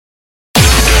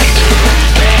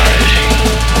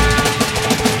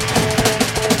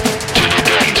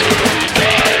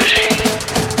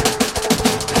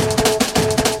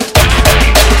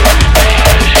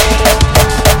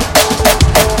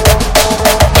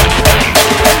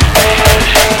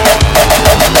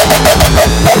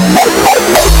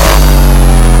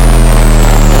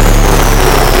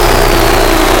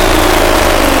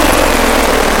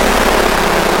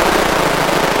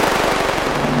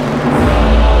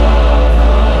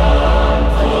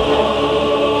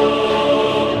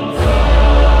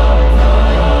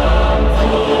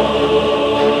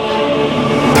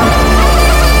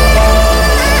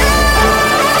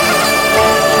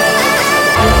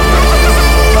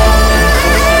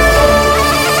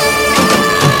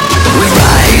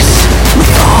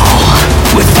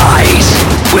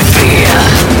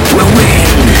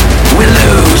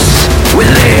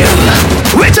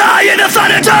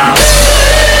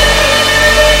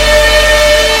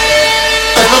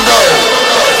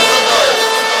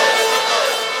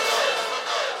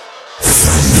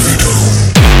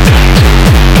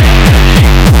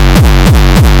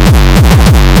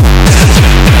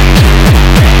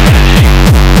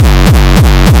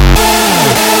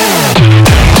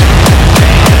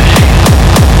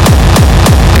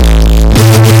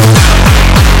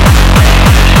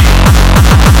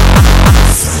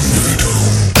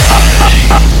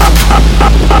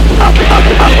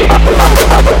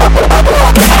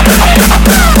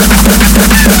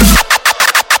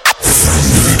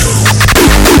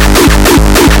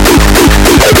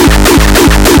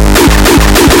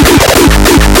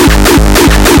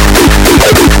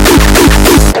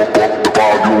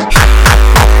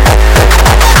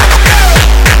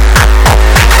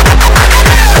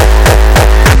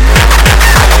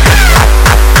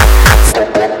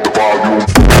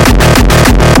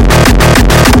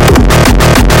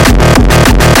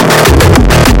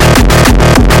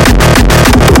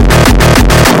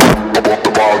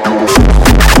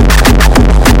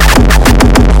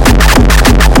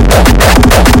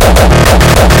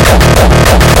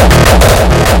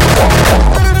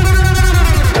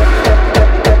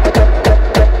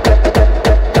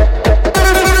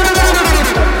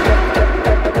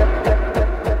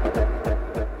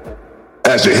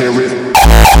hear it?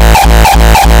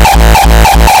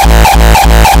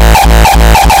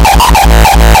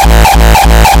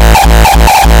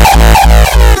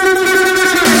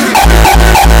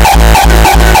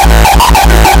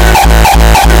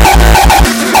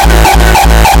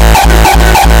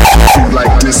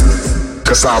 Like this,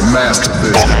 cause I'll master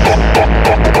this.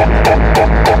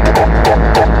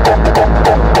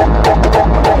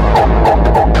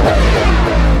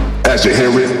 As you hear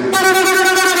it.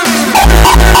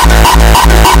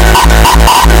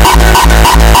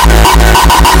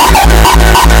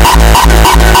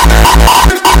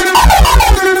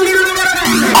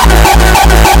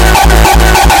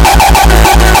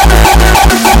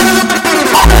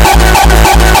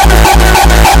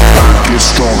 I get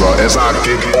stronger as I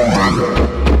get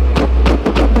older.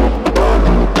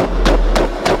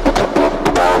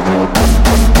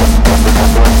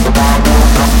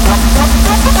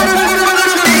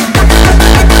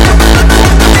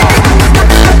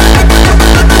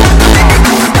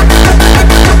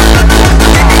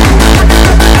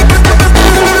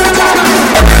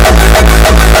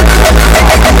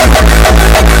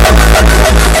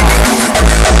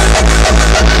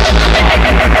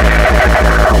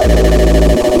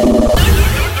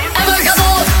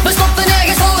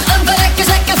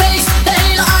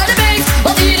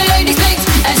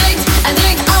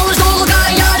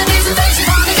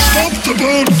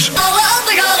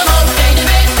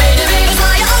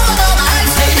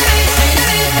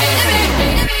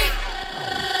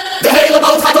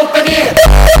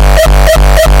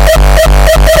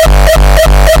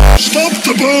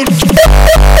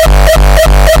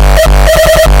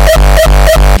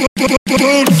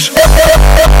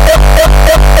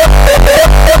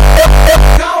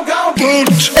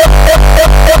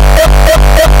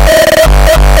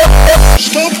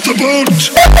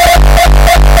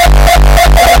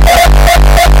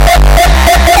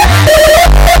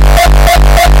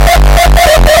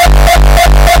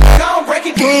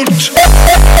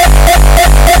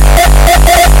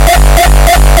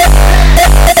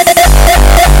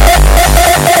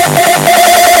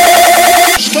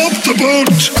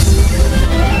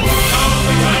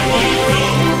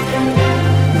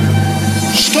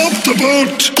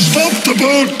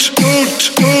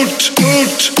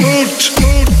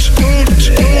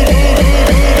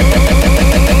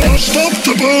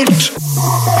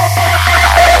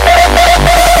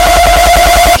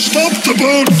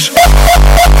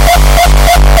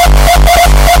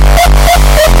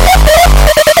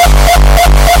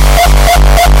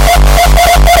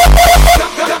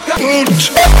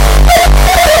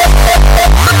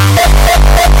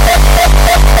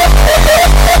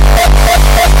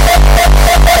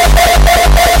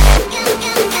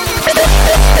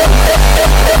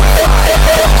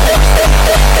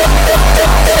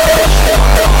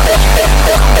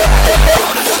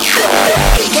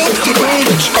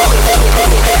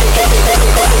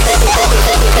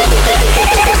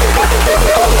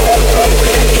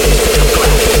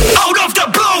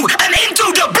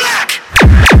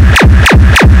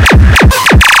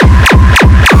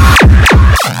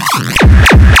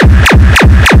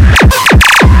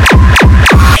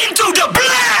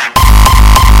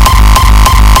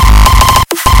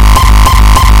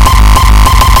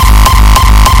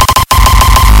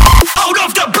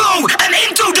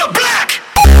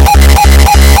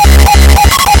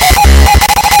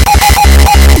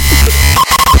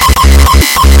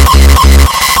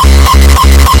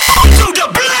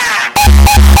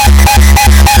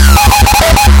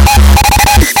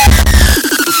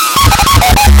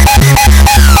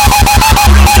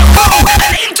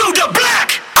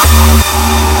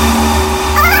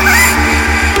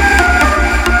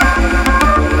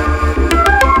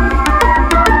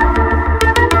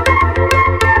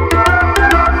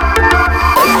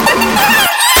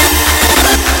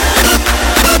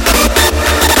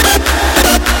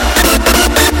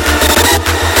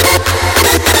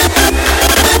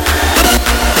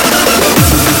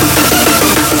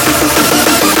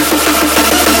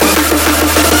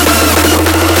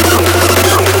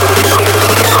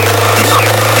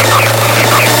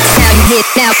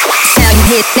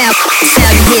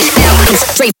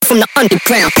 Straight from the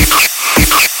underground.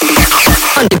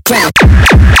 Underground.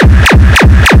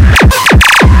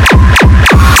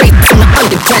 Straight from the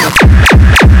underground.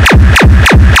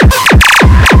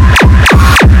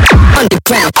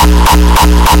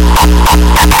 Underground.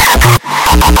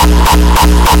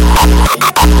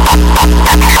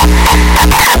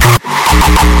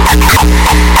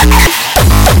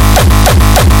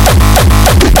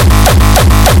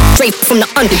 Straight from the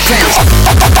underground.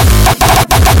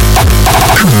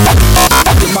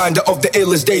 Reminder of the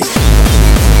illest days.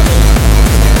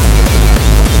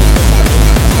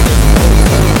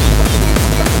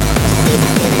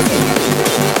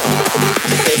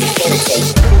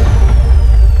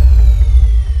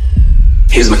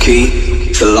 key,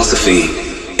 philosophy.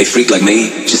 A freak like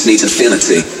me just needs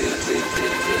infinity.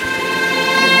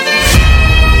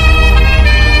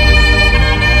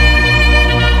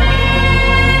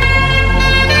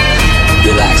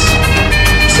 Relax,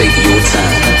 take your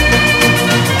time.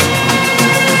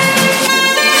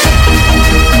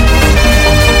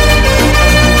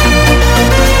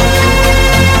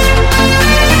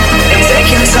 And take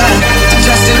your time to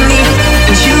trust in me,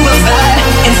 and you will find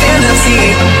infinity.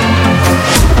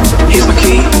 Here's my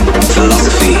key,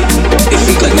 philosophy. A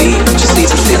freak like me just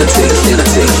needs infinity,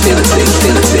 infinity, infinity,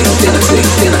 infinity, infinity,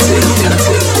 infinity,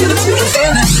 infinity, infinity,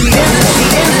 infinity,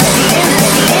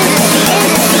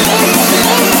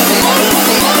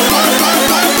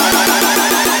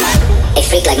 A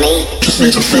freak like me just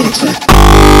needs infinity.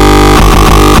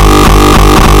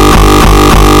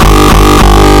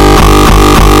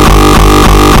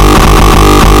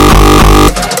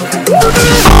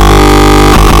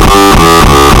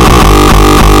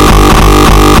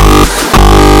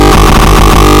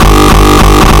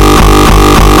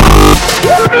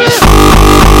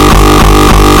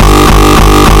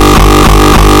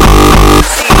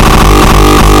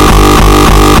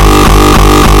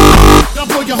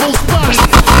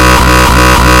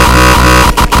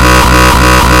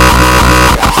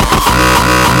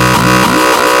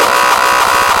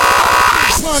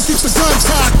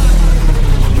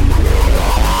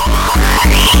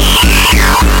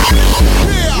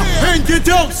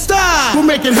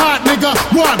 Make it hot, nigga.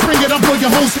 What? Bring it up on your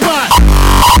whole spot.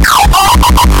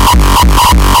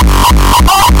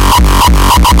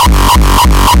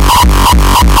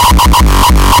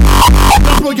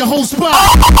 Up on your whole spot.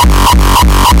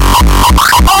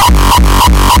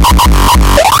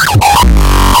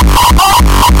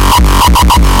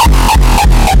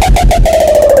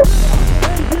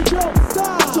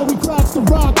 So we cracks the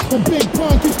rock, the big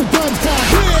punk is the guns cock.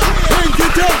 Yeah, and you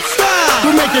don't stop.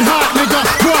 We make it hot, nigga.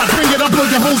 What? Bring it up on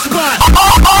your whole spot.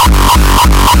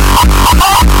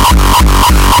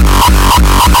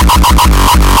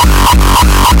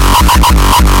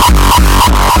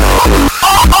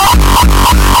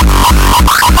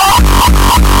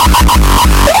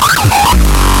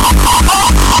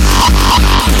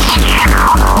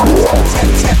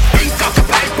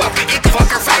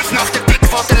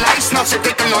 Zit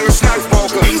ik een lange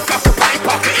snuifbalken. Eén kak erbij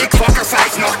pakken, ik wakker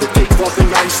 5 nachten. Dik wat een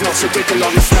lijn, s'nachts zit ik een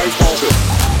lange snuifbalken.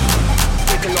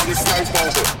 Dikke lange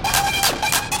snuifbalken.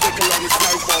 Dikke lange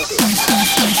snuifbalken.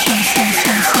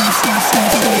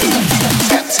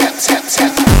 Tap, tap, tap,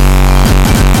 tap.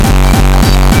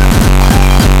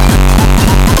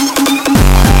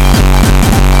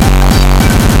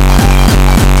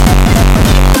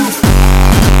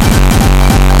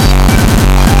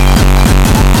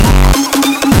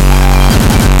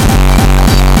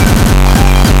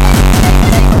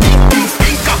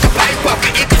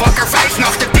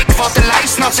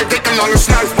 Zit ik een lange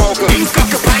snuifbalken. Eén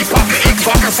kak erbij pakken, ik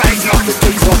wakker 5 nachten.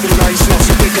 Dik wat een lijn, s'nachts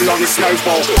zit ik een lange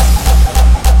snuifbalken.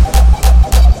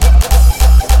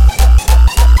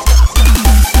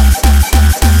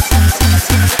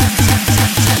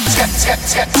 Tap, tap,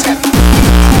 tap, tap.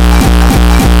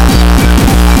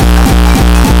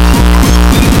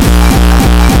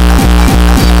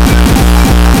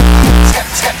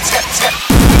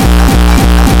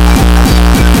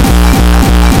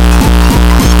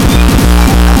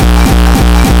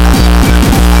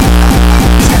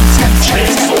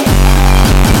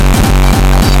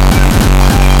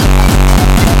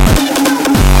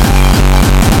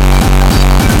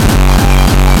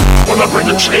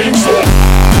 Chainsaw.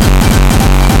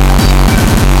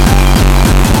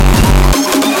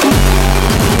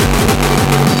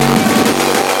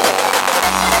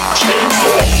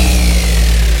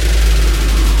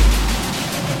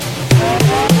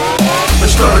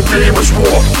 It's not a game, it's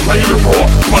war. Play the war,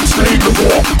 but stay the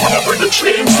war. When I bring the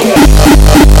chainsaw.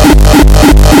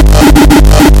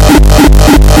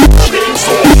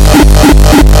 Chainsaw.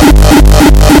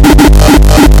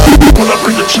 When I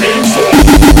bring the chainsaw.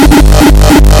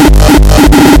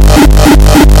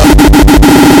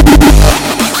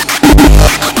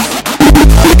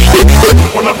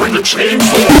 When I bring the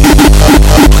chainsaw.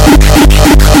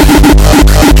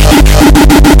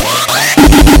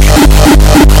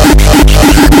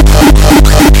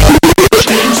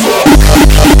 Chainsaw.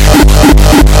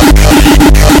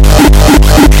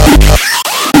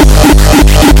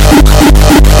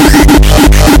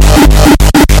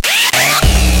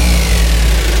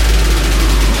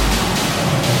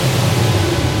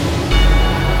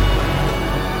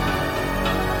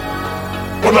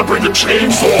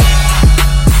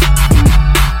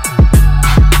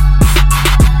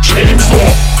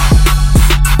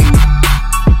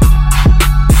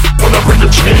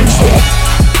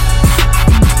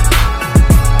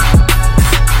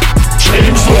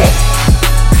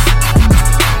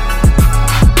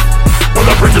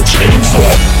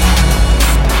 chainsaw.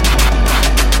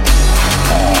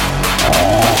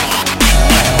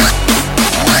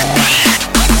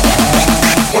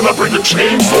 When I bring the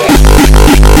chainsaw.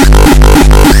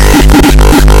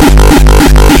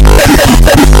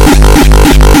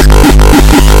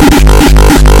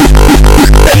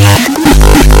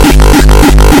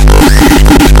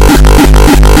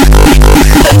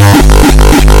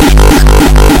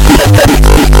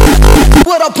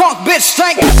 What a punk bitch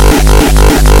stank.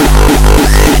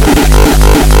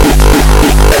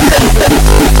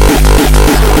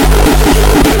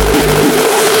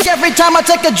 Every time I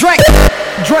take a drink.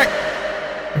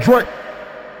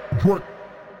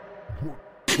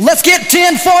 Let's get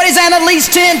 1040s and at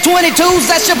least 1022s.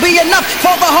 That should be enough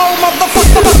for the whole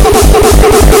motherfucker.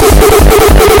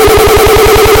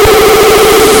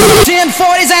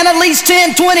 1040s and at least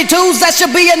 1022s. That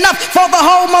should be enough for the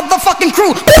whole motherfucking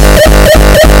crew.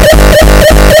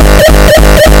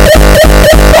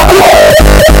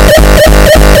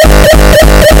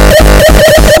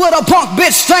 What a punk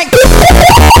bitch stank.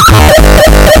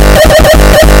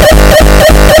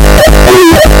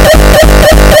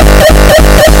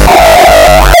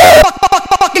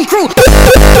 Fucking crew.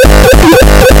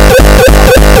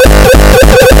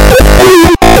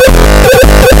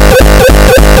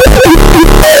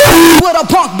 What a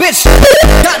punk bitch.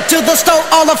 Got to the stove,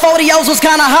 all the 40s was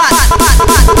kinda hot.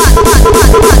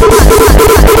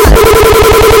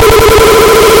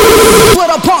 What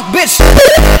a punk bitch.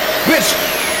 Bitch.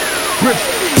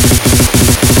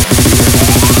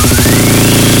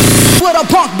 What a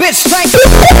punk bitch stank.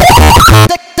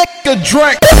 Take a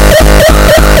drink.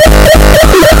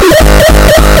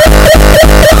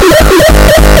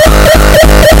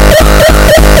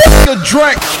 Take a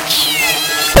drink.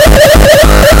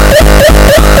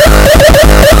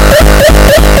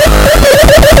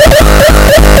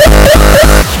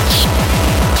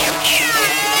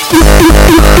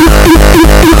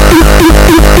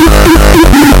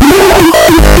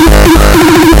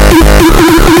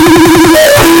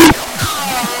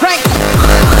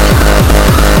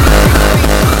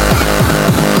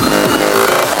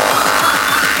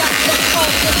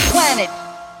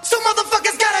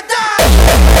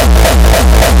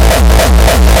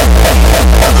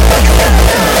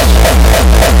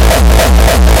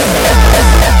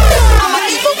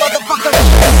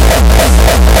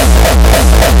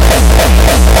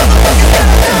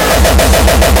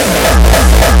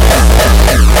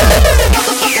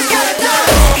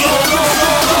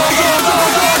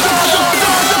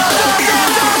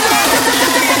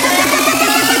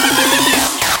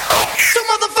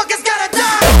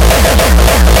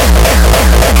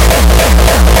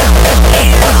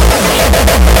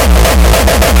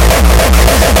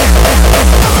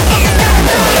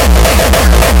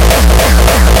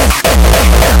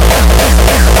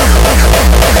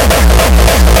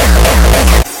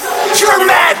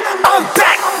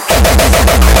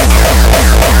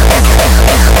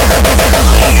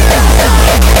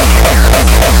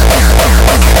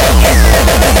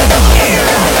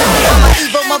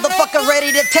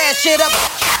 Shit up.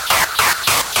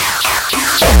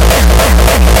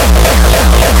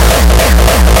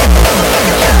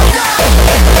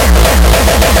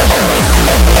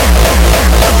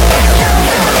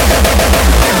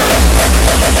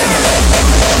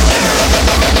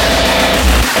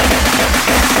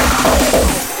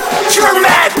 You're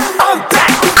mad, I'm back.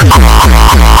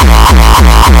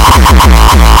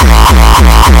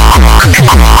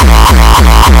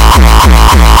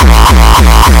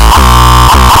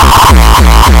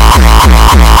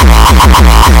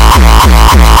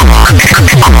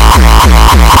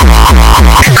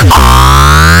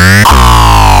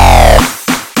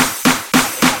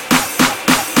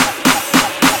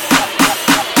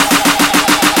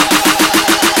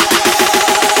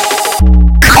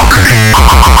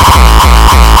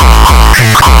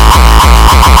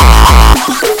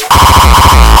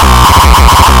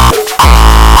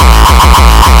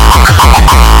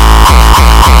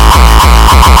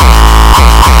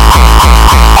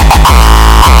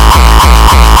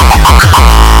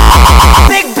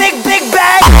 Big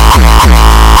bag.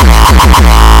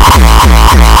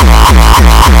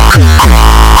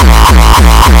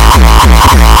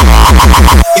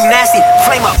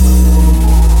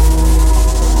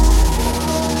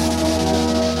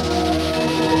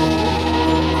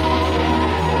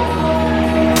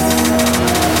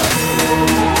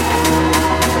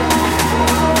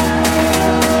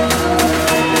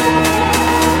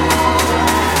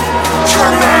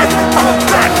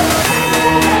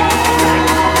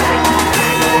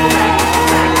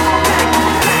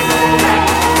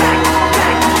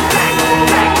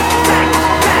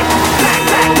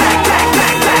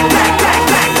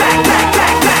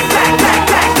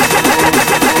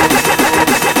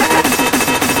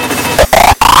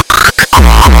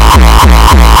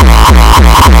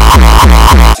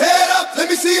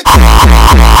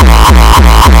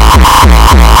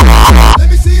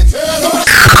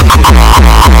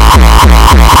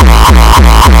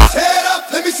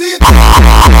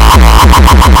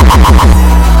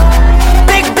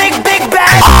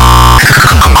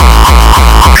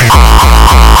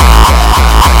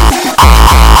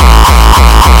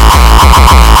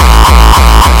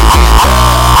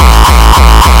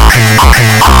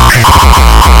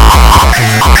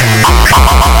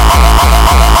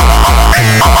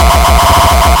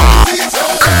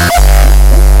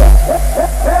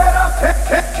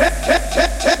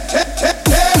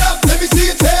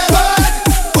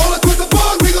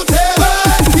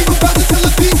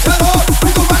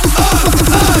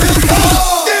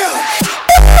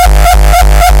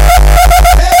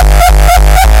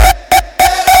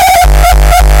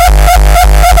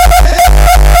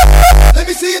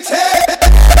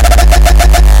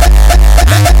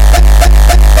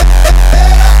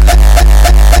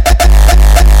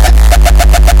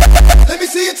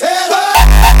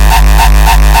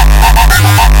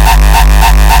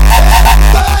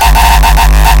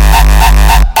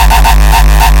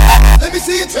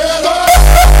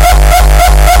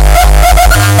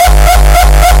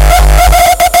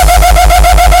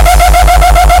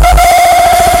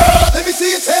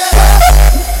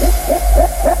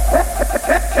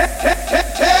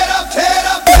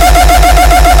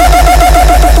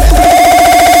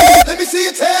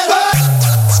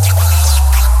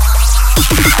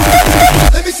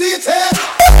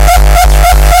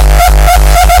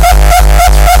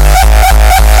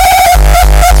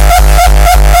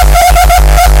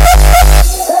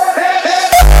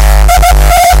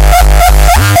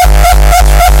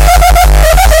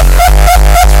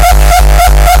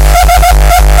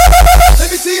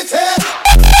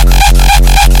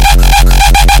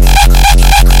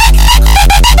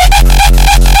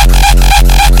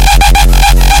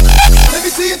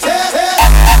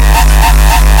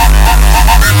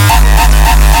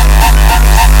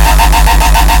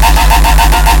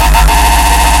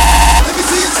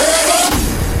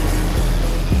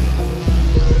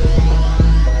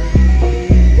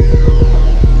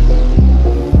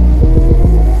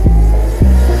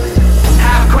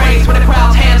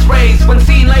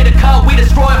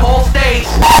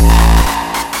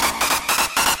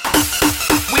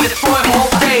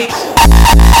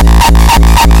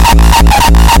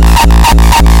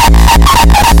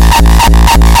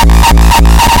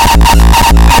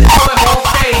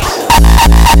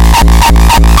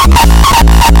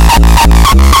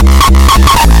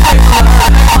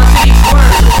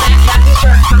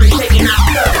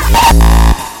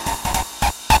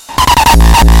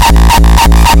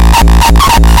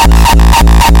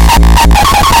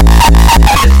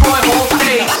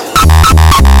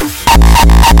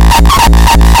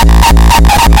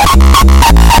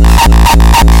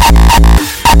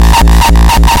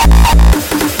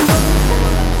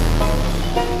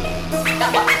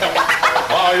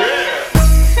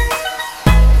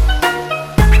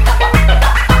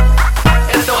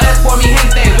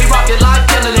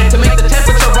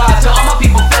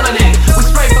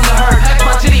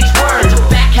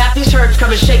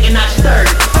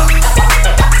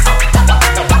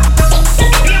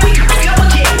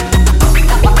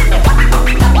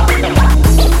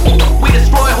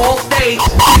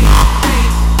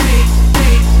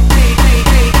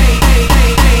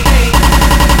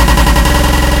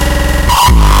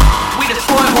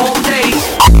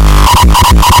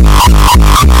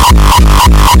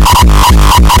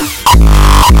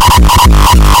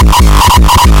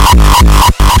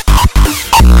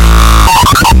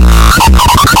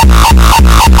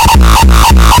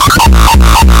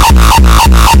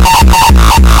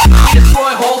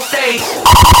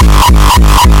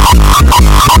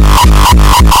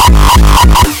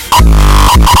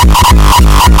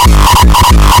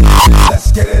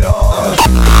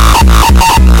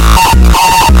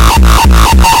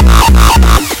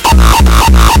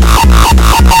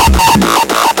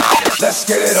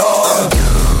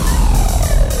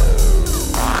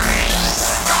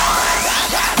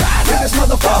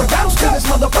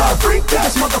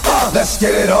 Let's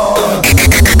get it on.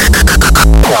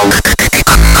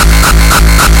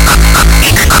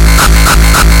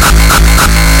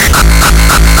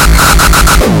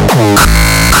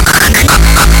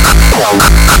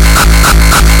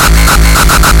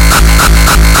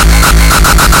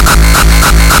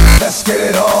 Let's get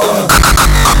it on.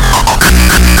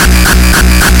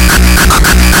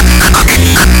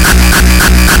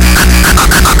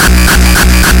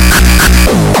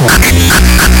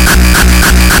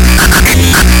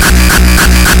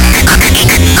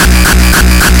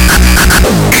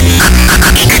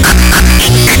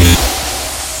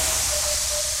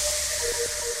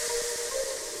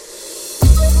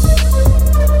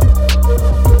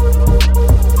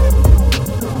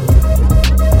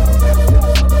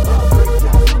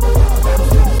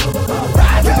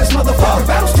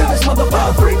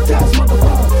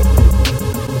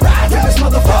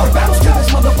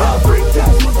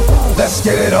 Let's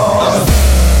get it on.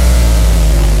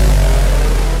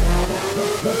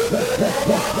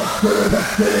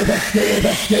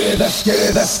 Let's get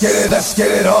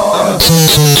it on.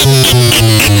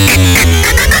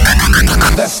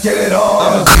 Let's get it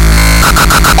on.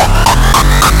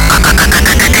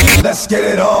 Let's get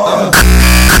it on.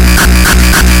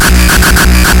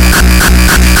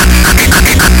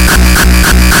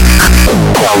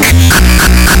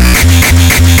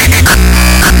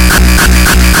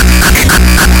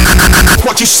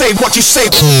 What you say, what you say.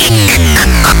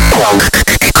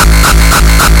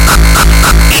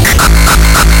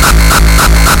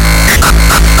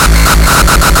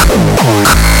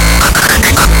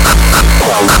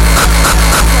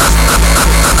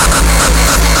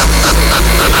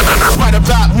 Right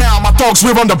about now, my dogs,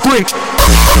 we're on the brink.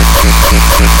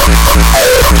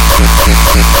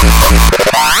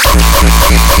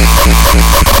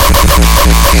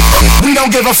 We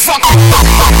don't give a fuck.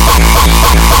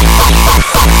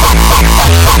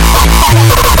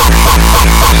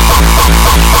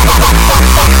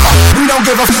 We don't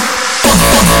give a fuck.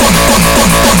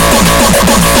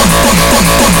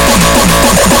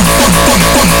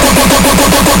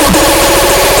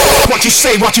 What you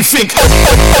say, what you think.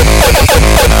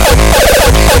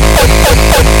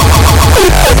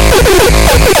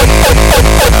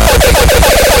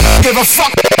 Give a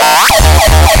fuck.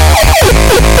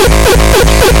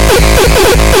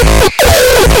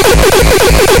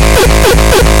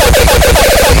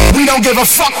 We don't give a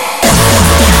fuck.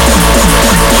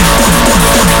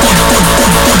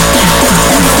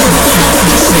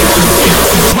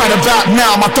 Right about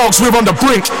now, my dogs, we're on the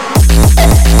brink.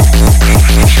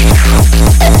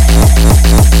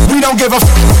 We don't give a f.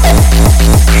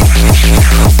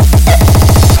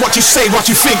 What you say, what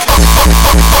you think.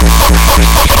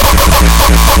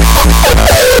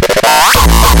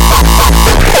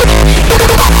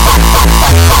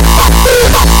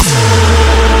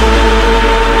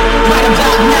 Right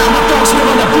about now, my dogs, we're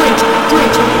on the brink.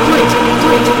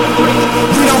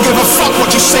 We don't give a fuck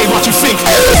what you say, what you think.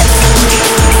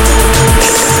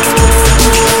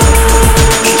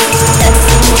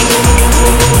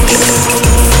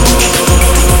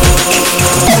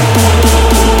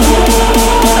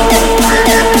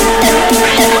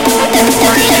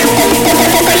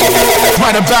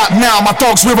 Right about now, my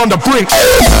dogs, we're on the brink.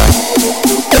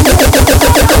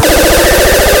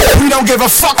 We don't give a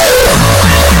fuck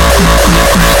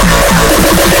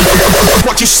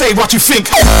what you say, what you think.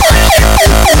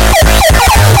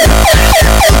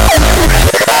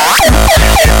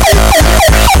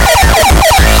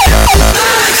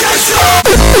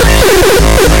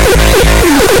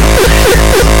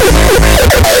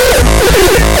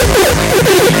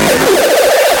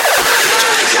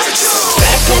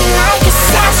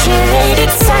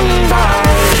 Saturated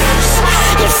sunrise,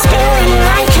 you're spilling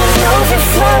like an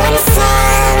overflowing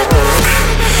sun.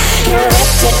 You're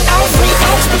ripped at every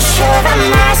edge, but you're a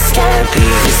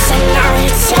masterpiece. And now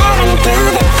you're tearing through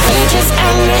the pages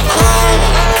and your ink.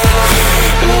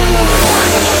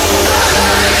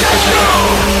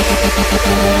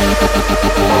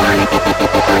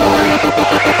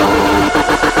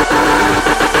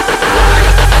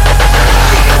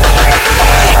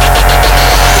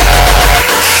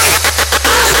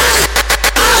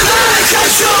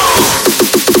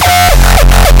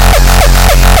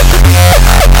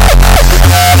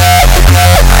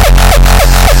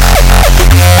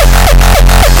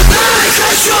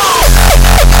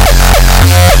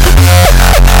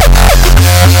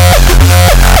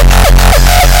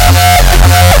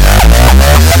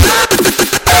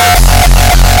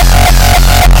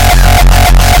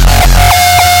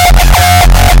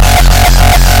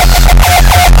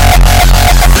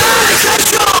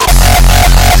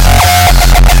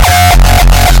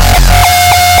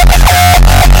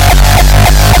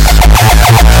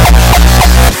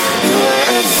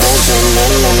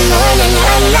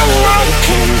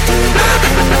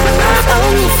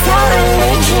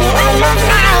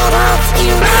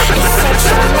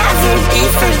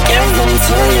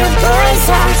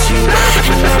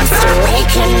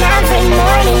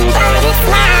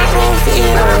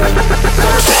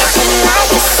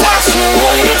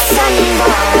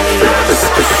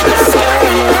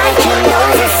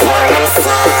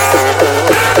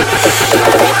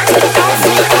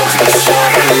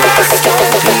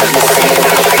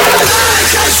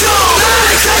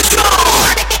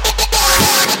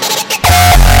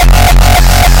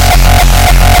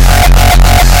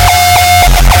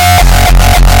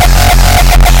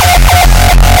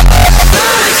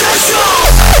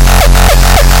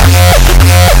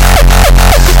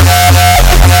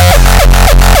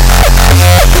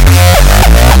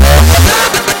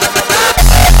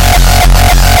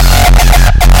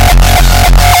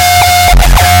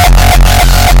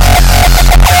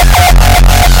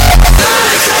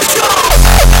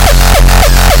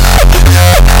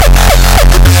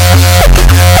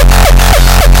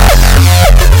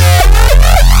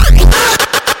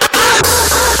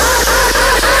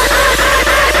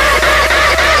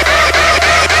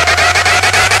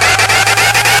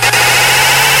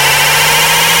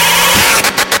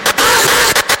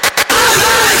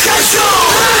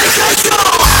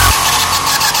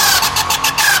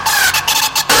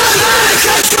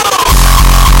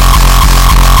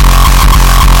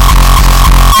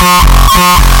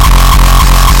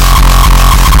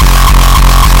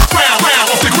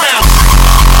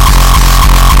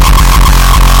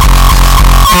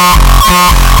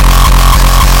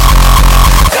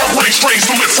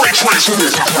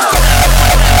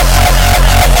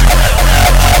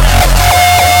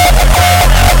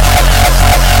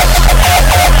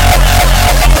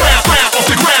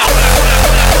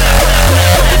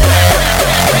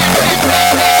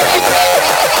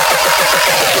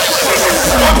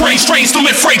 Trains to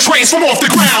lift freight trains from off the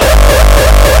ground.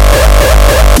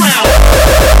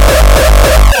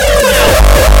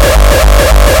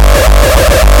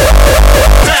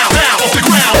 Down, off the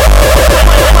ground.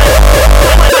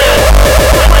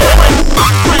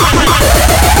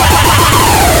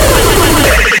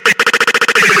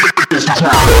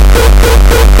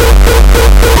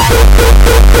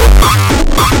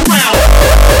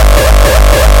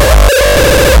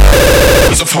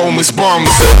 Of homeless bums.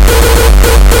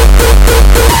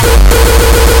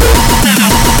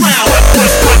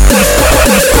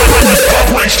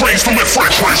 Trains from the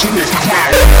French trains from off the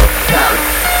ground.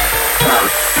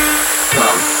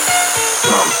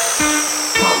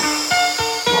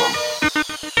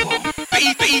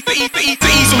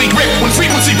 Easily grip when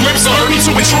frequency blips are me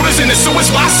to intruders in the sewers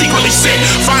where I secretly sit.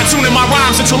 Fine-tuning my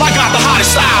rhymes until I got the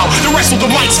hottest style. The rest of the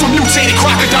mics from mutated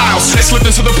crocodiles that slipped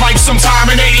into the pipes sometime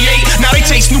in '88. Now they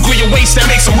taste nuclear waste that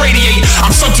makes them radiate.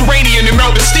 I'm subterranean and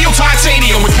melted steel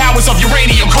titanium with powers of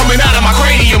uranium coming out of my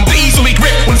cranium. The easily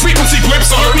grip when frequency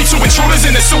blips are me to intruders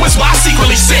in the sewers where I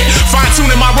secretly sit.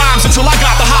 Fine-tuning my rhymes until I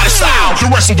got the hottest style. The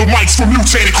rest of the mics from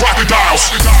mutated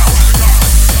crocodiles.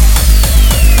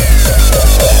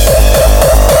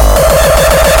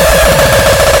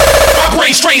 My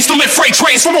brain strains to lift freight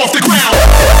trains from off the ground.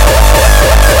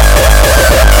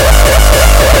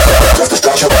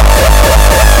 Destruction.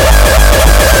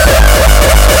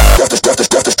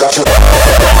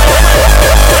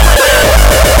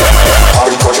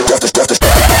 Party culture, destruction.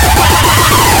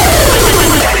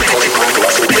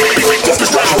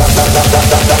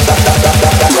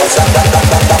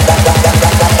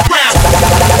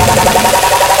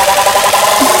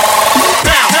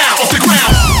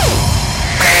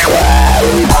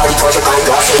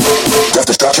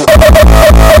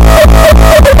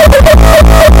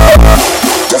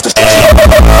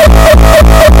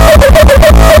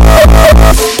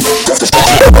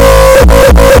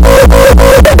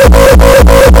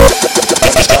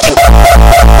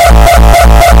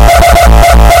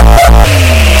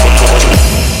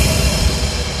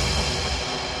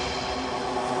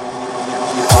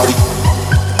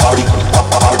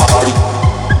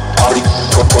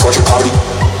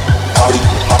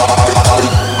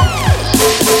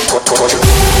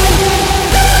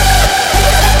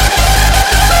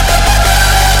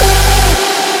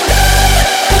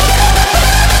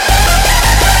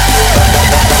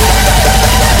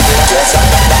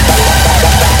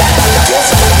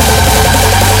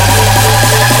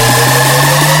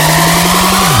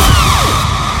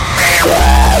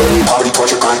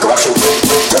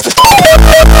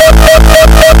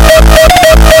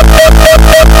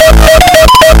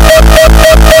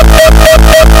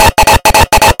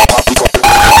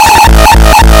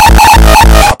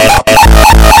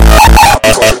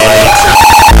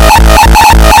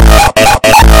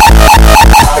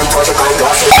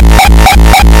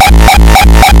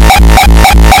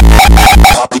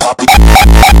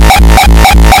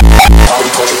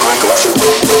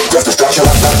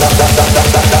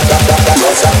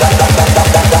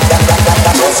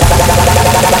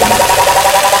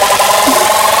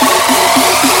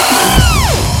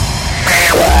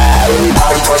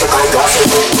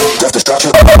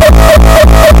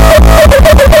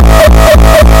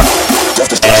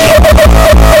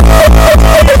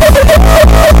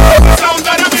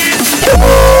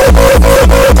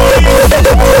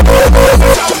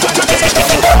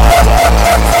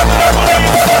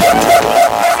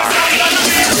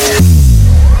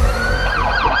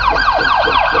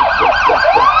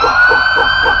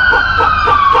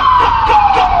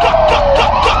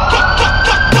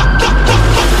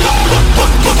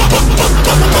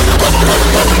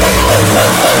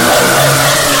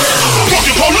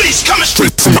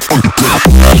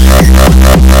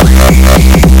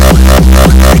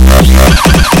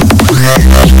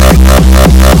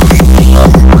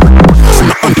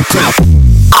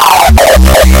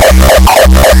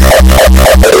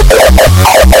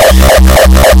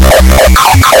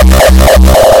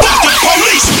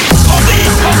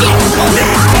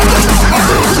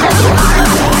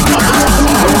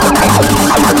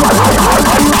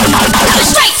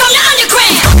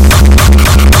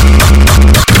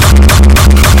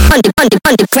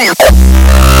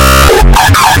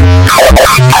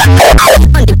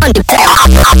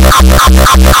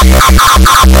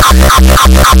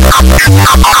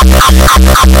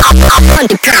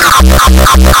 Underground.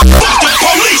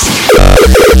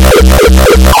 Underground.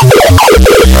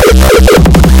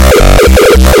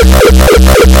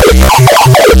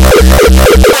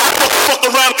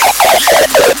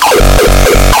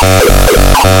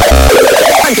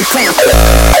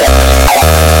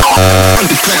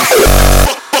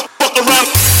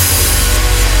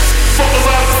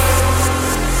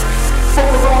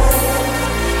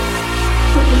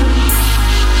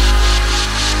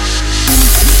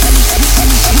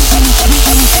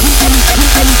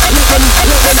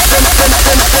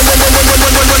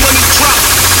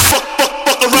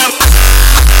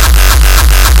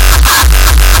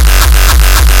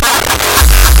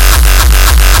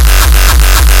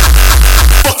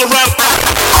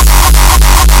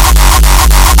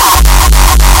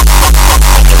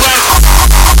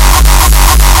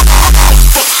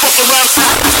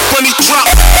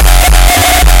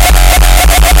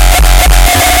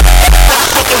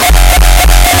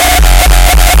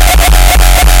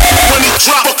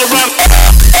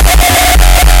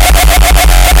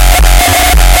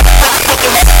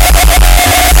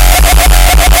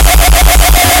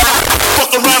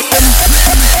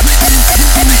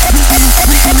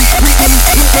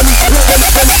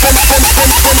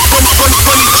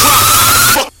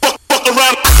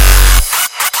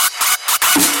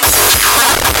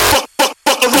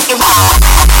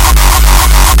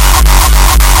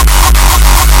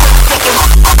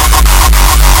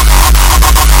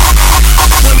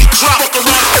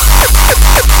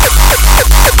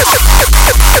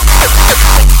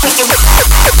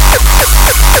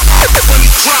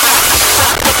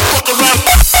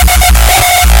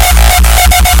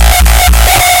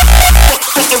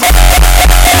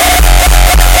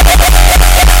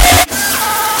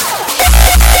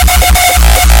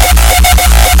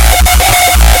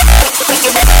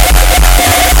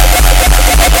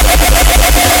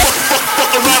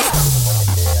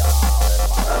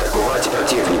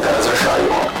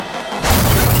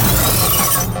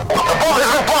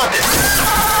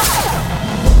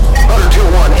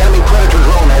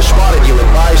 spotted you.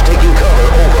 Advise taking cover.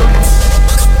 Over.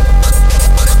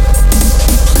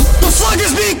 The flag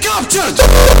is being captured!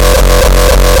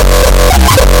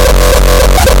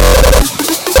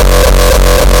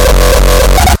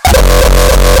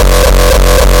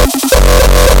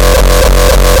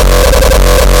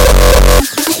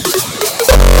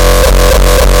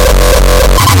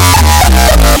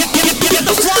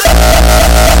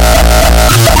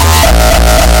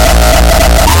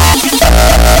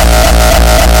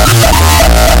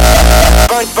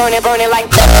 Burn it like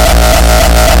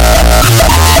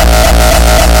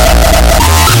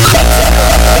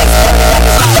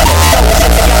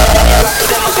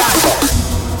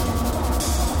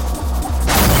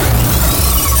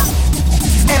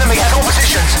Enemy has all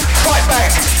positions. Fight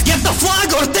back. Get the flag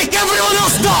or take everyone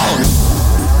else down!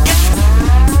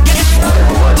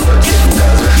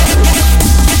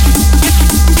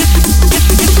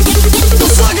 The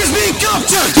flag is being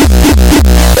captured!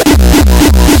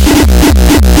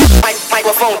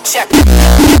 Microphone check.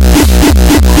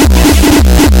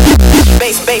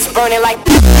 Bass burning like.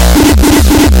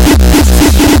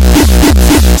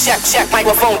 Check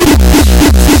microphone.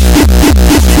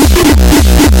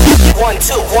 1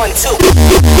 2 1 2.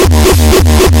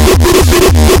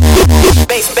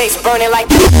 Bass burning like.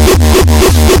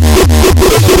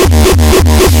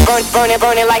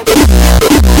 Burning like.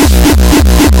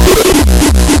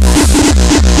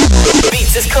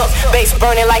 Beats is cooked, bass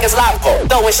burning like it's lava.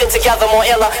 Throwing shit together more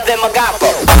iller than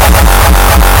Magapo.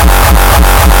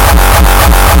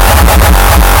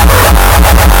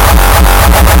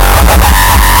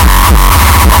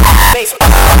 Bass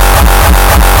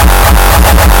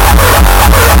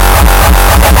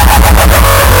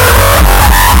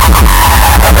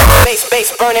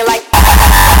burning like.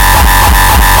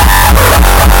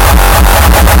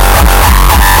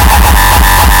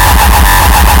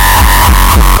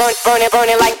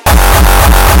 Burning like.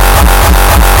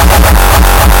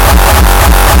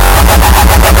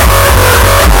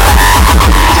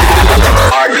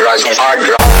 Hard drugs.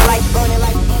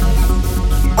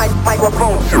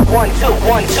 Microphone 1 2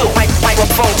 1 2.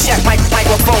 Microphone check.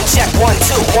 Microphone check. 1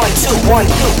 2 1 2 1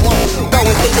 2.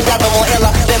 Throwing shit together more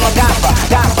iller than Magapo.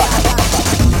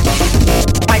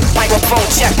 Microphone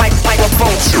check.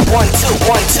 Microphone 1 2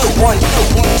 1 2 1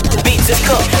 2. Beats is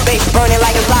cooked, bass burning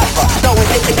like it's lava. Throwing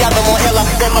shit together more iller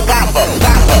than Magapo.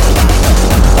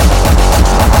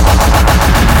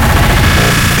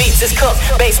 Beats is cooked,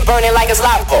 bass burning like it's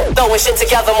lava. Throwing shit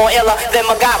together more iller than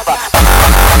Magapo.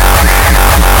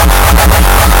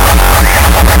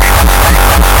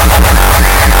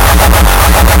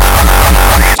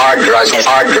 Hard drugs.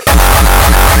 Hard drugs.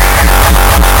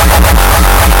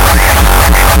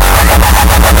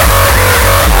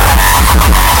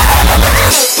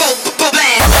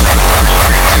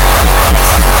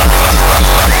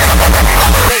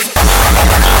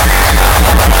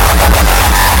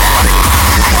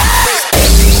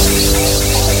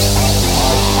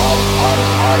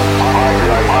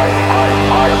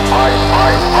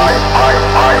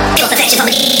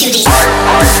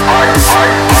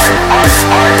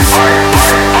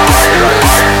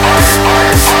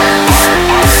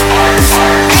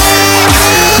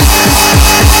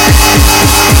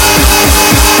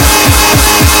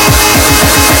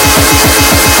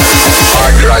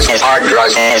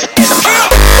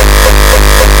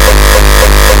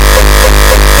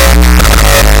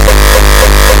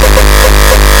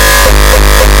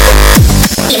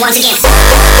 Once again.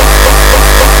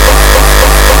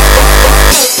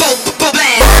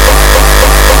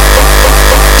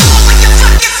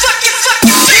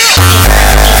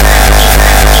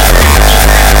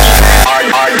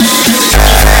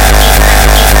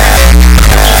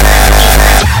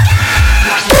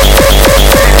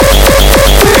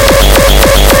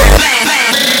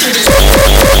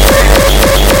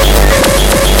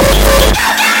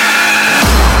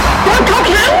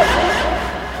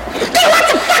 They want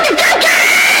the fucking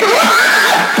Kokeen!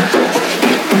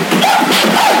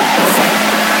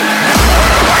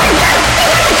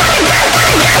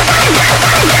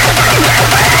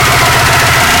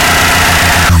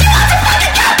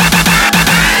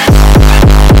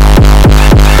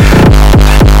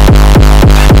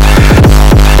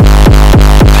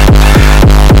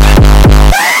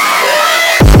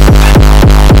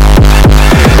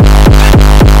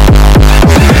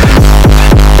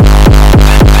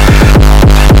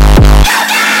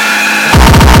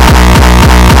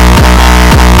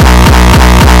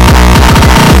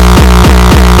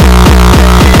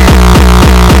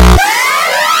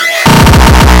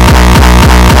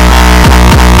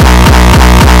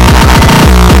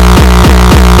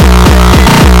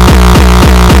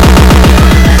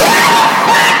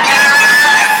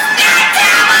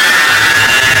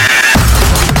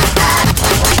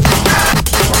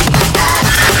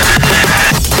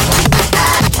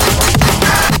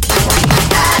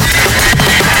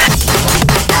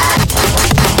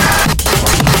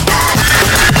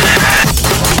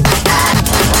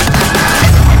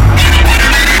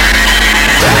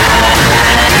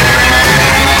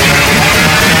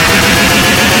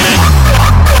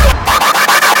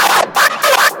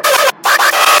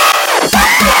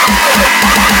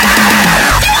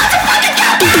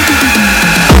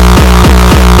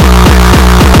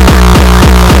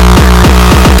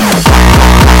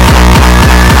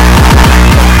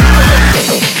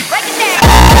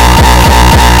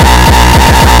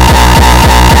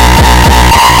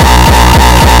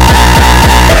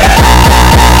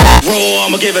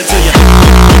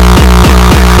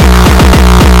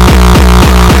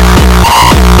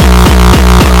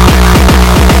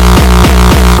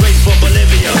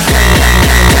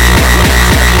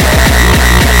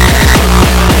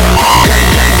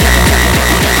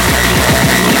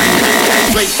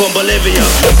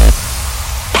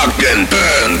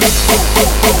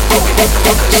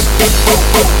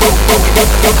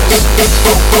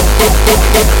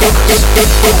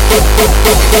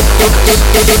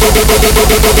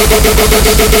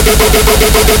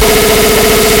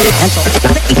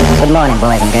 Good morning,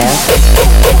 boys and girls.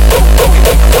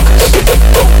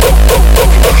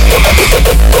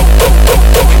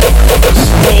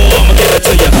 I'ma give it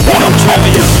to you, no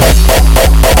trivia.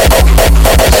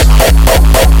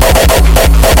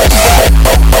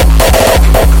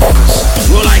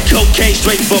 Roll like cocaine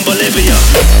straight from Bolivia.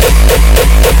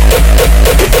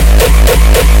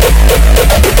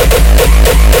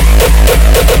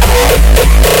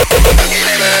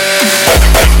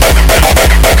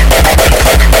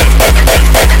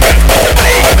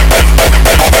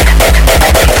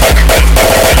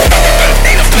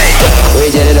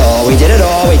 We did it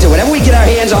all. We did whatever we get our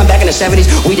hands on back in the 70s.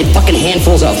 We did fucking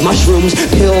handfuls of mushrooms,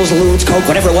 pills, lewds, coke,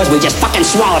 whatever it was. We just fucking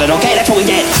swallowed it, okay? That's what we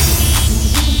did.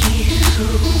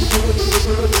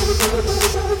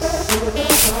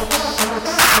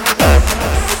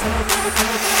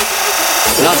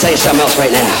 And I'll tell you something else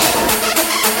right now.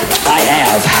 I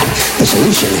have the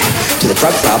solution to the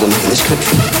drug problem in this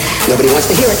country. Nobody wants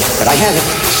to hear it, but I have it.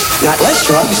 Not less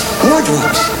drugs, more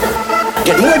drugs.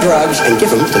 Get more drugs and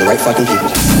give them to the right fucking people.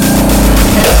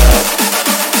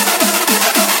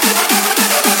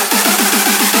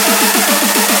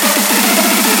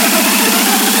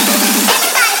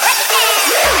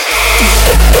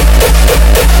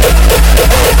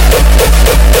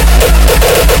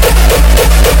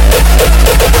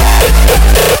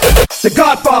 The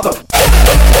Godfather.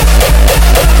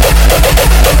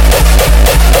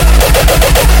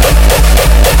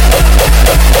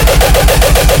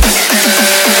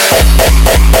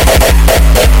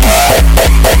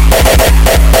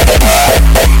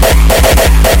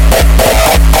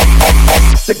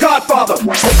 The Godfather.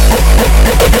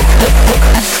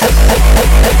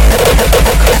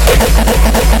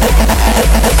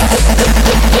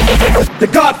 The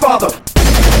Godfather.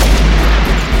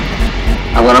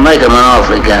 I'm gonna make him an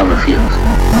offer he can't refuse.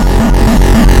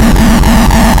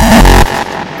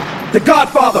 The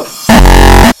Godfather.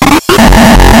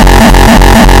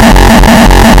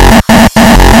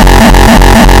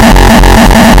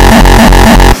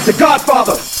 The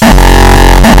Godfather.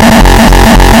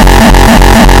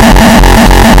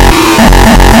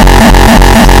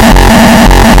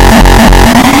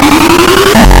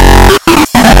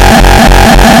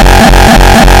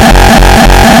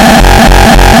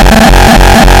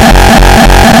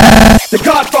 The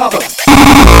Godfather.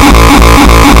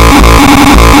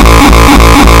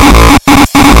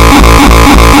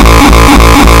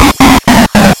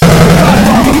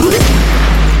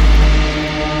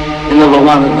 You never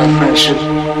wanted my friendship.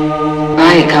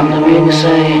 Now you come to me and you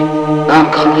say, Don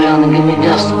Corleone and give me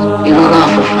justice. You don't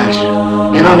offer friendship.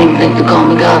 You don't even think to call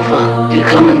me Godfather. You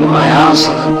come into my house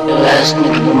and you ask me to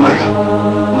do murder.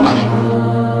 Money.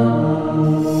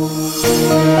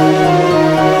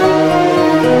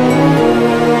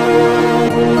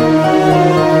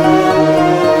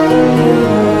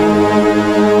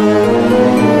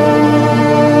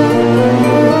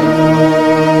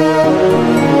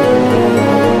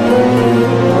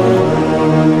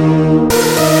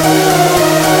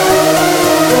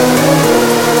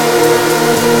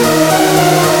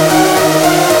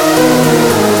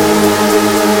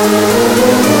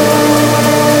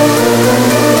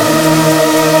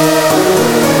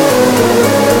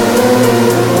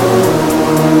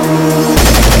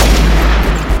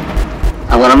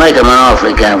 Make him an offer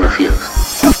he can't refuse.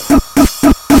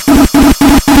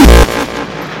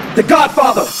 The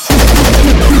Godfather.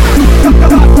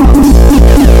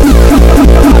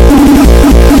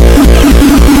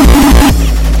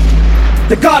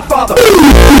 The Godfather.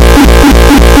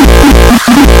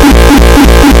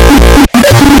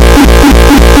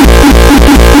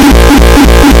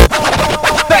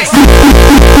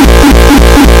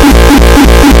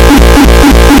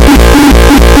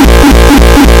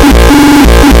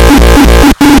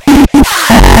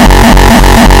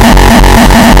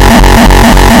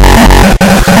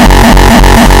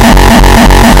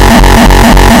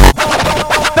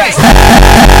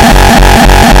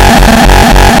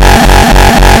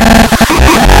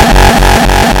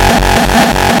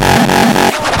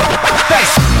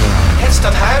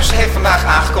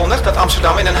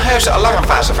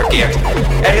 alarmfase verkeert.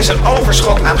 Er is een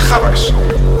overschot aan gabbers.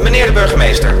 Meneer de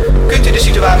burgemeester, kunt u de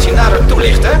situatie nader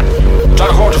toelichten? Het zijn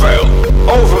er gewoon te veel.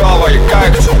 Overal waar je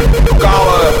kijkt,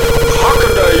 kale,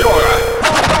 hakkende jongeren.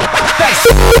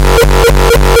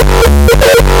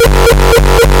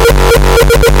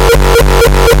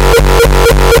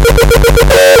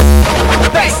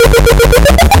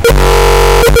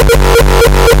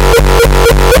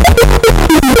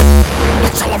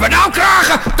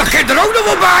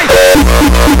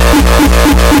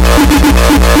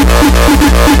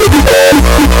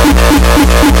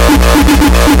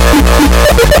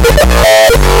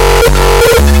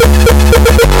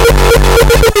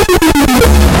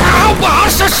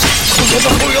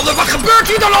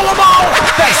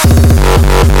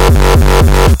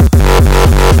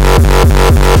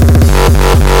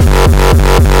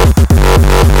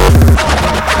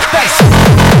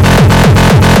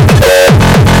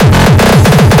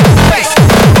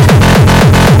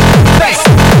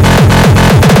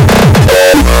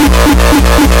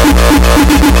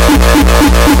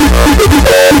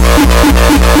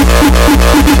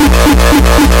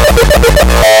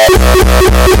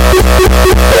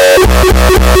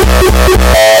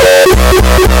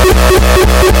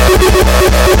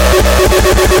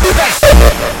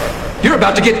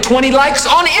 20 likes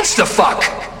on InstaFuck.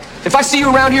 If I see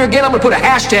you around here again, I'm gonna put a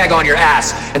hashtag on your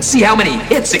ass and see how many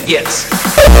hits it gets.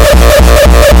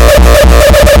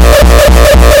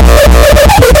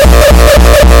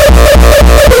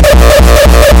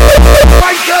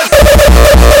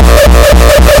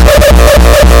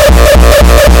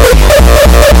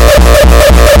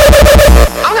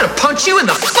 I'm gonna punch you in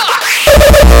the fuck!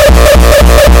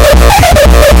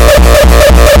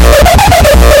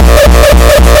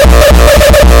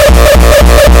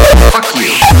 Fuck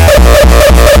you.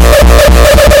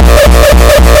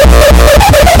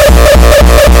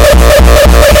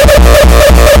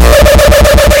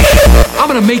 I'm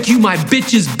gonna make you my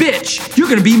bitch's bitch. You're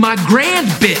gonna be my grand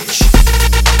bitch.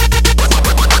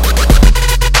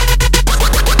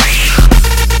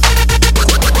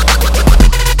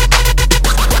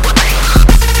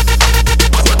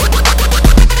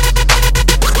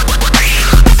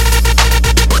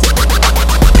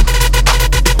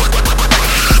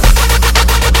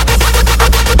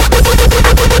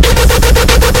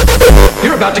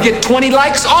 About to get 20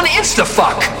 likes on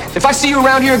InstaFuck. If I see you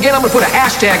around here again, I'm gonna put a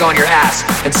hashtag on your ass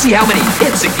and see how many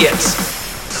hits it gets.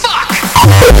 Fuck!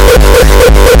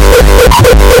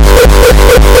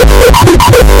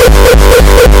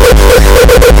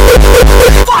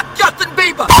 Fuck Justin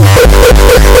Bieber!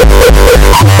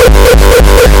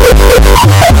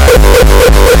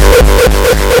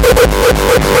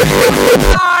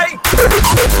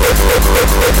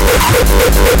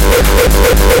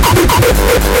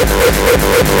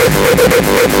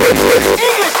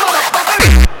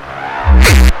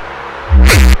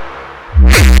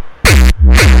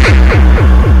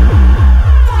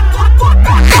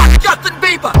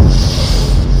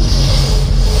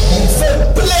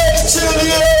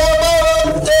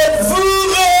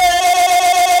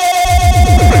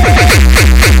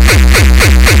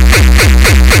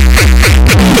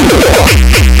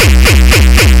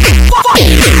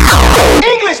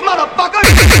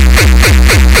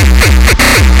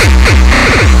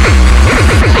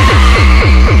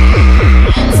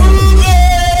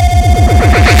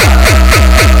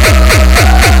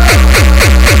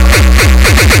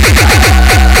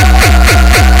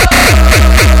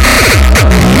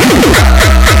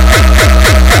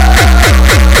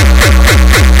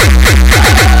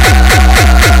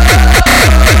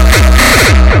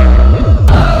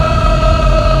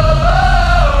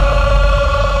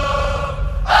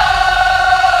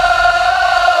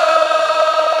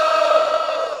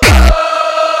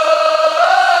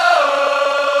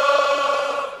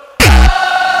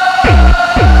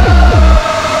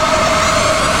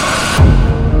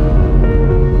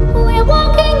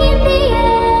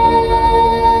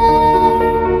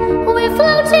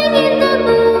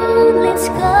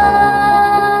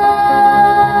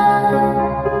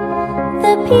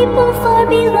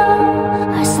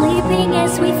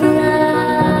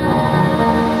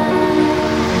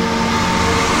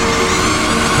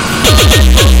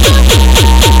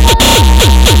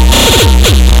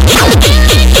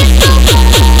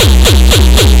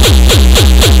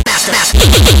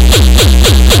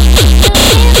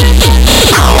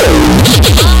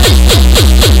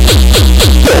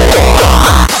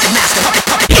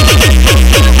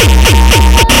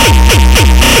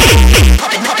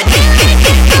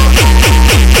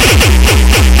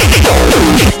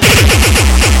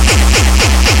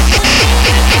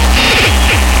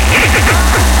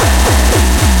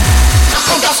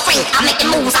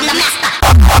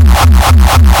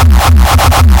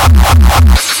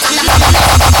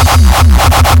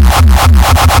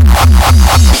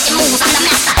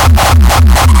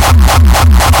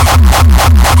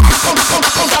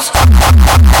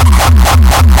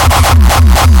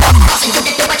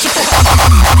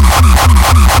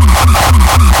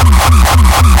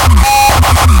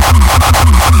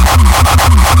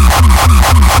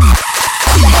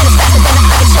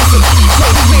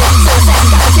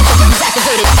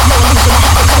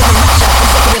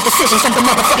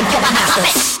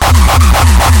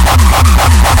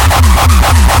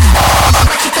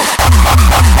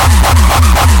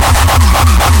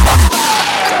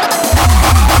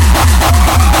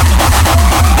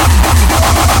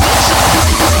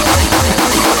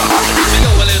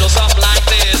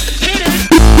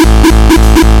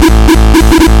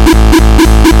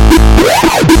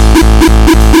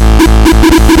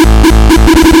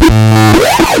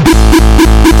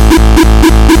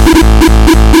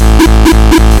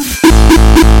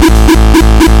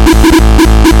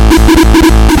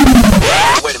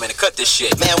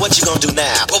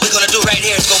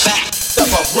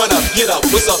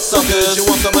 What's up, suckers? You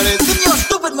want some of this? Give me a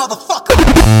stupid motherfucker.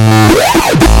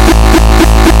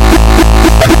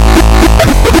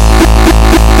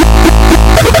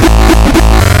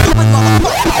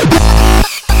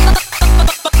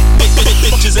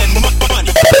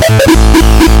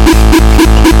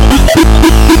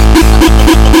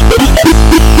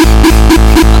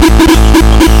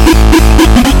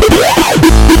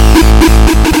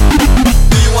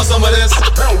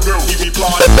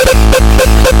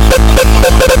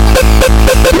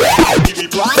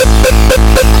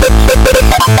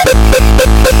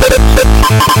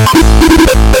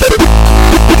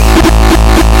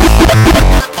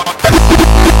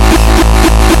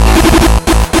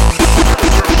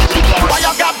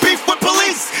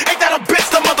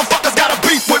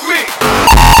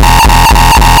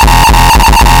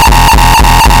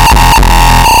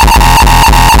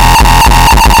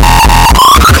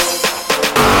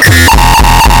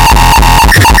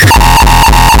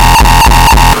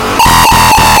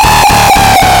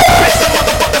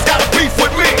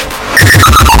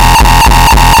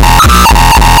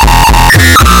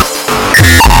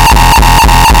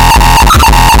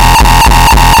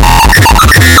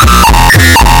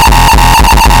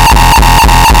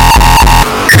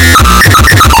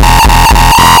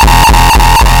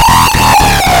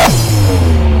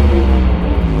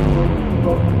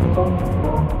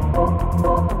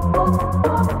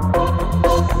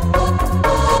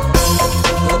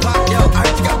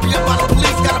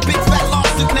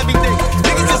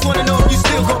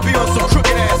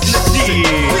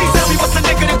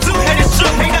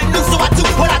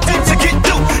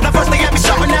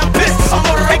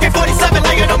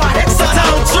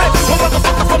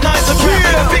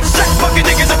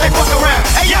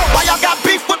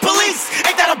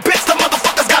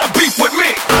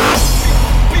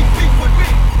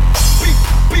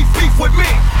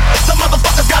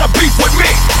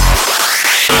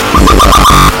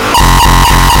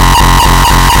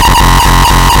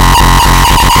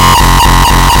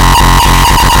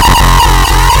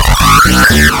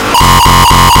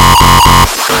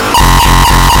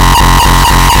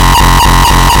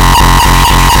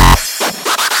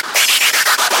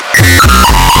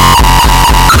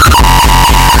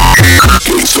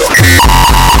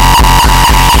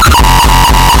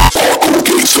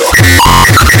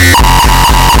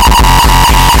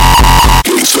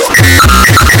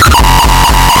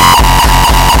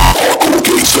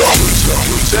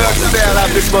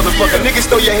 Motherfucker,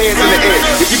 niggas throw your hands in the air.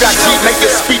 If you got cheap, make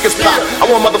your speakers pop. I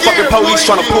want motherfucking police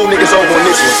trying to pull niggas over on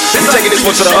this one. We taking this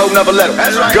one to the whole nother level.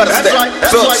 Gutter step,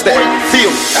 thug step, feel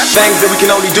me. Things that we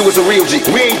can only do as a real G.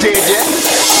 We ain't dead yet.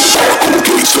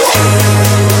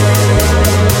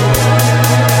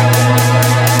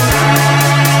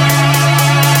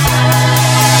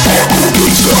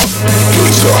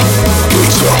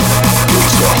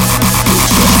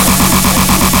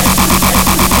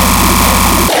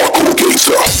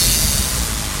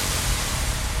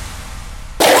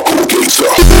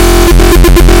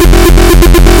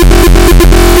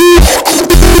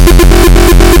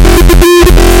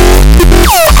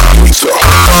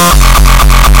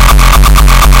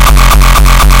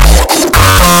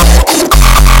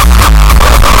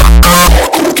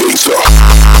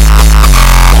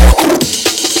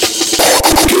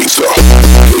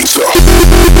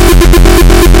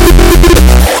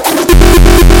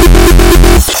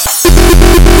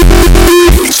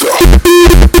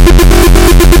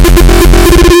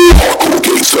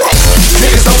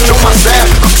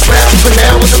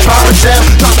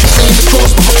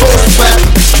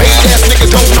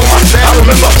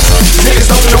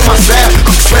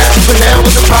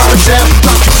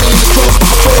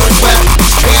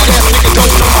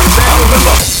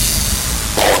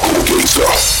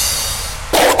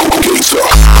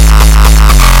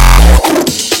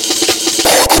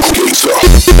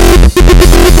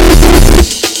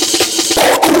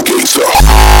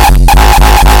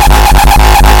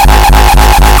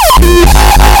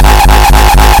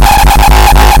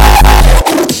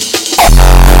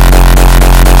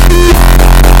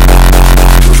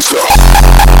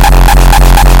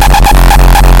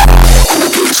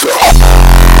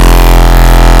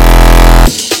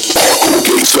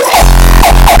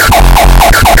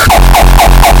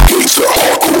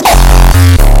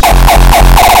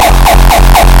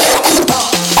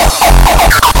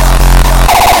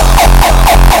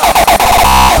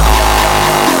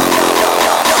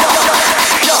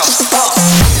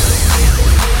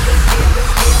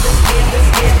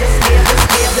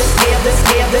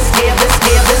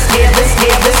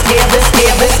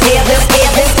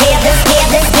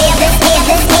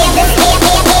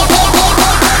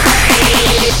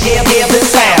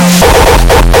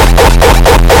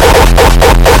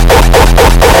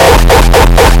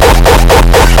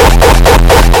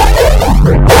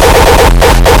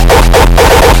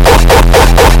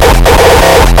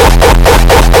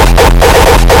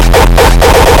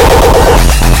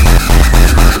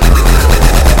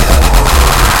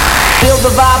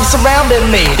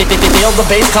 Me. Feel the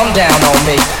bass come down on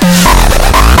me.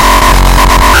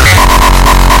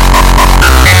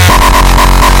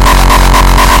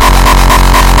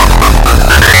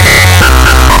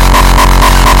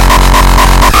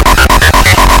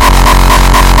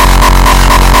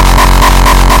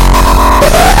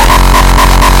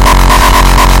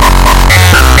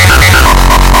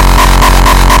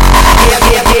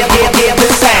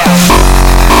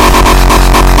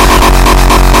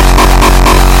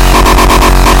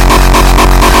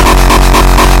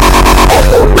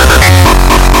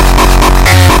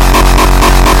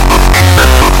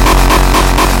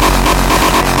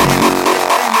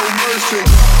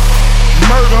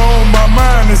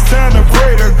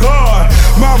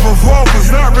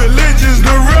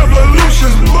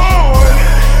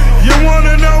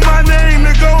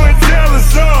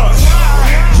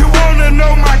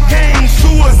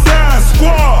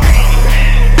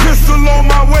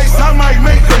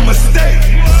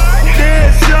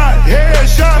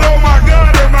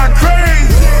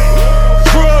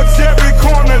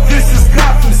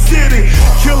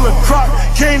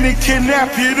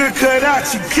 Kidnap you to cut out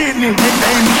your kidney. Ain't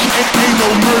no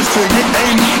mercy.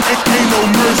 Ain't no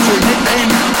mercy.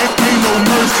 Ain't no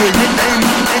mercy.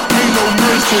 Ain't no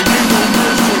mercy.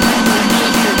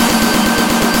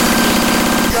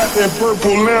 Got that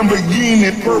purple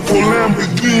Lamborghini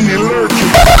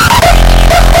lurking.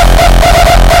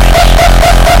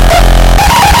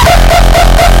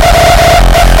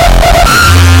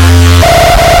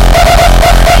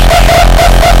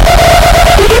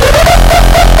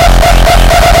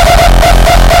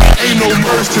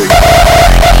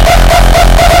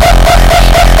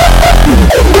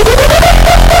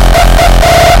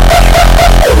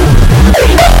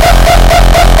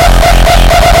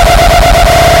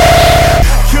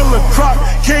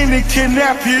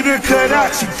 kidnap you to cut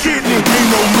out your kidney. Ain't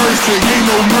no mercy, ain't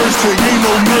no mercy, ain't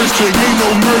no mercy, ain't no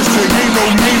mercy, ain't no,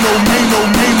 ain't no, ain't no,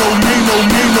 ain't no, ain't no,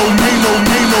 ain't no, ain't no, ain't no,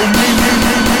 ain't no.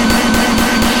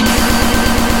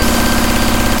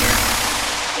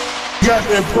 Got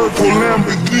that purple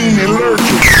Lamborghini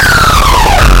lurking.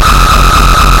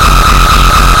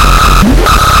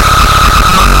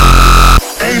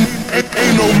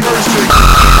 Ain't no mercy.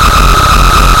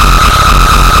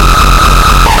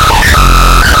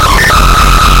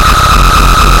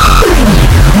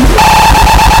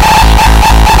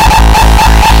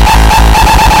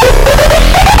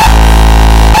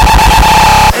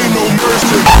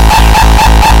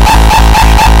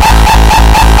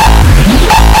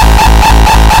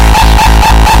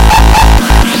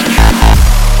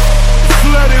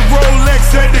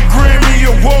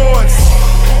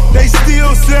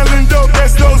 Selling dope,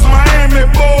 that's those Miami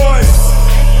boys.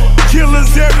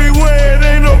 Killers everywhere, it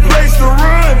ain't no place to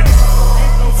run.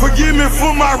 Forgive me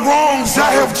for my wrongs,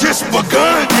 I have just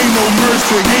begun. Ain't no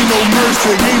mercy, ain't no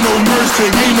mercy, ain't no mercy,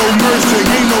 ain't no mercy,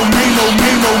 ain't no, ain't no,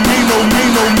 ain't no, ain't no,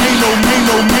 ain't no, ain't no, ain't no, ain't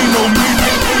no, ain't no.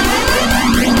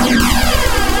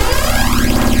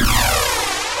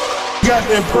 Got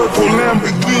that purple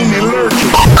Lamborghini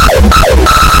lurking.